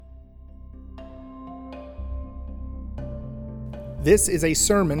This is a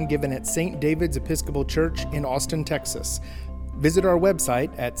sermon given at St. David's Episcopal Church in Austin, Texas. Visit our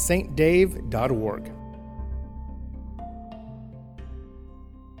website at stdave.org.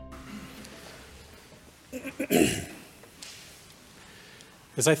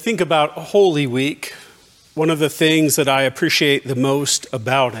 As I think about Holy Week, one of the things that I appreciate the most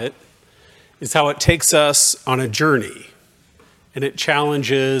about it is how it takes us on a journey, and it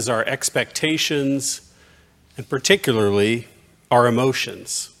challenges our expectations and particularly our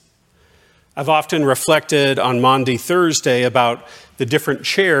emotions. I've often reflected on Maundy Thursday about the different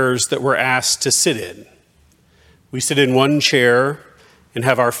chairs that we're asked to sit in. We sit in one chair and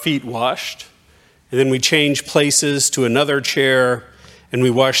have our feet washed, and then we change places to another chair and we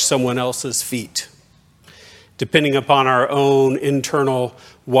wash someone else's feet. Depending upon our own internal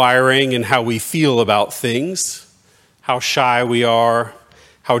wiring and how we feel about things, how shy we are,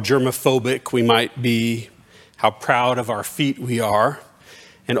 how germophobic we might be, how proud of our feet we are,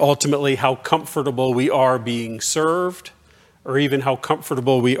 and ultimately how comfortable we are being served, or even how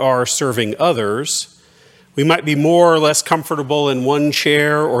comfortable we are serving others. We might be more or less comfortable in one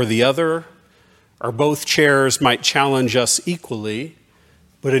chair or the other, or both chairs might challenge us equally,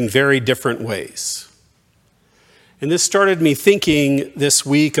 but in very different ways. And this started me thinking this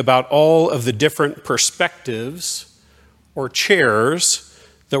week about all of the different perspectives or chairs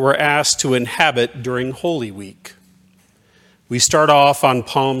that we're asked to inhabit during Holy Week. We start off on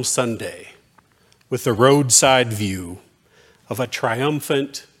Palm Sunday with a roadside view of a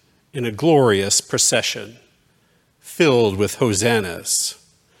triumphant and a glorious procession filled with hosannas.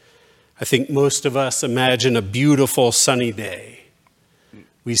 I think most of us imagine a beautiful sunny day.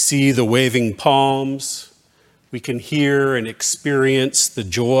 We see the waving palms. We can hear and experience the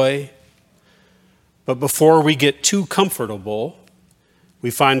joy. But before we get too comfortable, we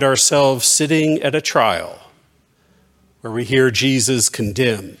find ourselves sitting at a trial where we hear Jesus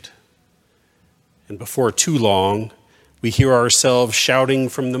condemned. And before too long, we hear ourselves shouting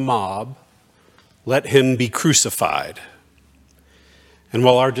from the mob, "Let him be crucified." And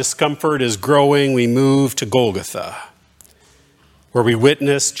while our discomfort is growing, we move to Golgotha, where we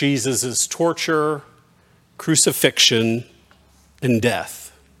witness Jesus' torture, crucifixion, and death.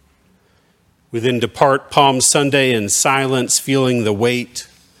 We then depart Palm Sunday in silence, feeling the weight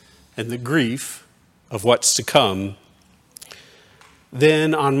and the grief of what's to come.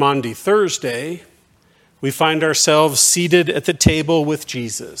 Then on Maundy Thursday, we find ourselves seated at the table with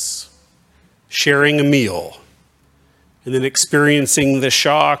Jesus, sharing a meal, and then experiencing the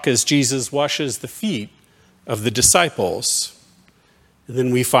shock as Jesus washes the feet of the disciples. And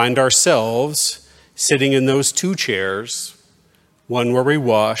then we find ourselves sitting in those two chairs, one where we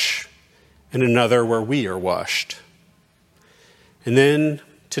wash and another where we are washed. And then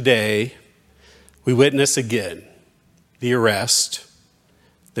today, we witness again the arrest,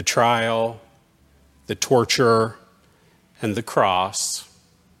 the trial, the torture, and the cross,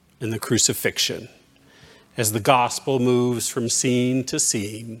 and the crucifixion, as the gospel moves from scene to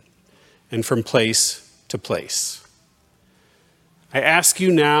scene and from place to place. I ask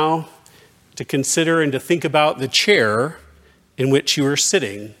you now to consider and to think about the chair in which you are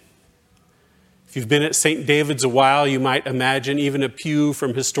sitting. If you've been at St. David's a while, you might imagine even a pew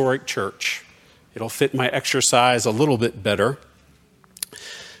from historic church. It'll fit my exercise a little bit better.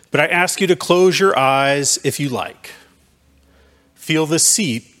 But I ask you to close your eyes if you like. Feel the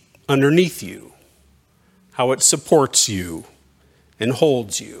seat underneath you, how it supports you and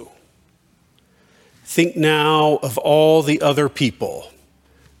holds you. Think now of all the other people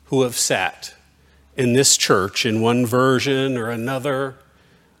who have sat in this church in one version or another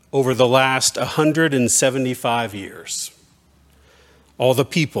over the last 175 years. All the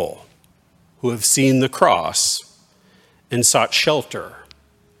people who have seen the cross and sought shelter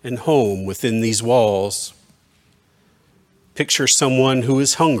and home within these walls. Picture someone who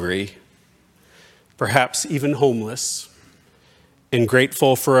is hungry, perhaps even homeless, and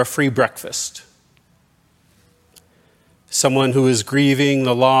grateful for a free breakfast. Someone who is grieving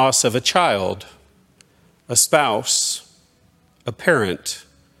the loss of a child, a spouse, a parent,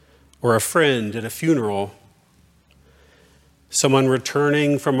 or a friend at a funeral. Someone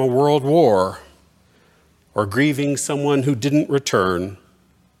returning from a world war, or grieving someone who didn't return.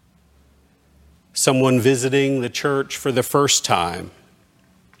 Someone visiting the church for the first time.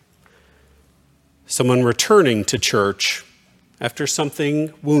 Someone returning to church after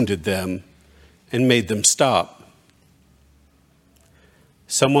something wounded them and made them stop.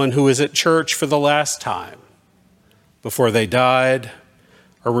 Someone who is at church for the last time before they died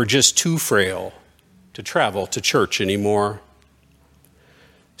or were just too frail to travel to church anymore.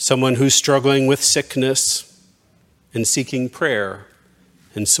 Someone who's struggling with sickness and seeking prayer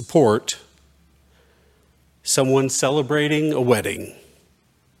and support, someone celebrating a wedding,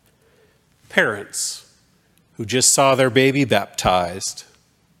 parents who just saw their baby baptized,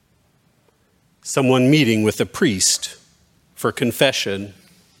 someone meeting with a priest for confession,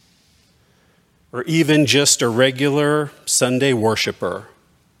 or even just a regular Sunday worshiper.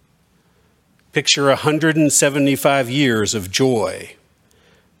 Picture 175 years of joy,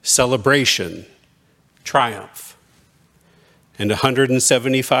 celebration, triumph, and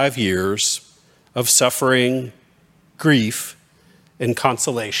 175 years of suffering, grief, and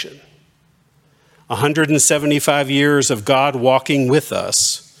consolation. 175 years of God walking with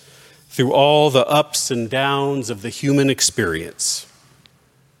us through all the ups and downs of the human experience.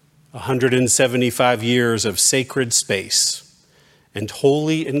 175 years of sacred space and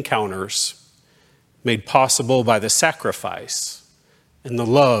holy encounters made possible by the sacrifice and the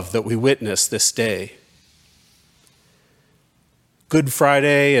love that we witness this day. Good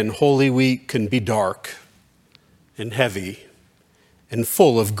Friday and Holy Week can be dark and heavy and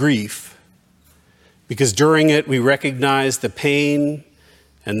full of grief, because during it we recognize the pain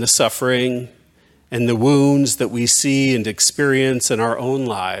and the suffering and the wounds that we see and experience in our own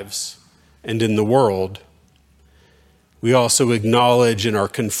lives and in the world. We also acknowledge and are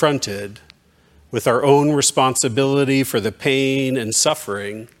confronted with our own responsibility for the pain and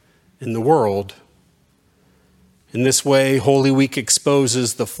suffering in the world. In this way, Holy Week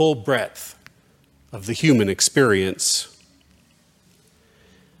exposes the full breadth of the human experience.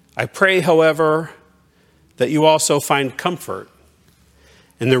 I pray, however, that you also find comfort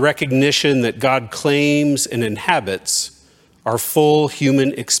in the recognition that God claims and inhabits our full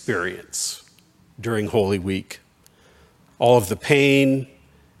human experience during Holy Week. All of the pain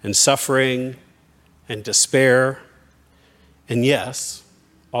and suffering and despair, and yes,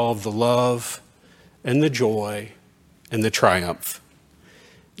 all of the love and the joy and the triumph.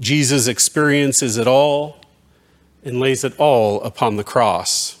 Jesus experiences it all and lays it all upon the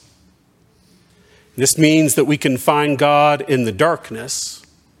cross. This means that we can find God in the darkness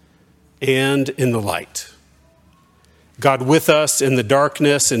and in the light. God with us in the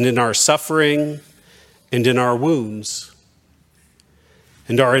darkness and in our suffering and in our wounds.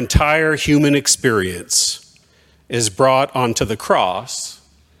 And our entire human experience is brought onto the cross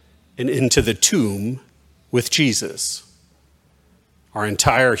and into the tomb with Jesus. Our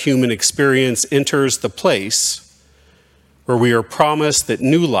entire human experience enters the place where we are promised that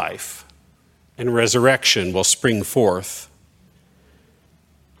new life and resurrection will spring forth.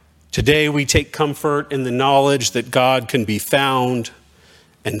 Today we take comfort in the knowledge that God can be found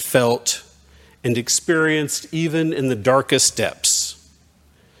and felt and experienced even in the darkest depths.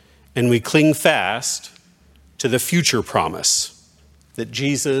 And we cling fast to the future promise that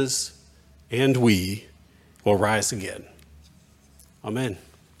Jesus and we will rise again. Amen.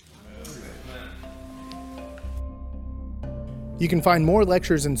 You can find more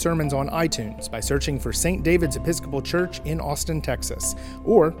lectures and sermons on iTunes by searching for St. David's Episcopal Church in Austin, Texas,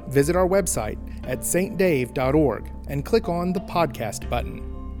 or visit our website at stdave.org and click on the podcast button.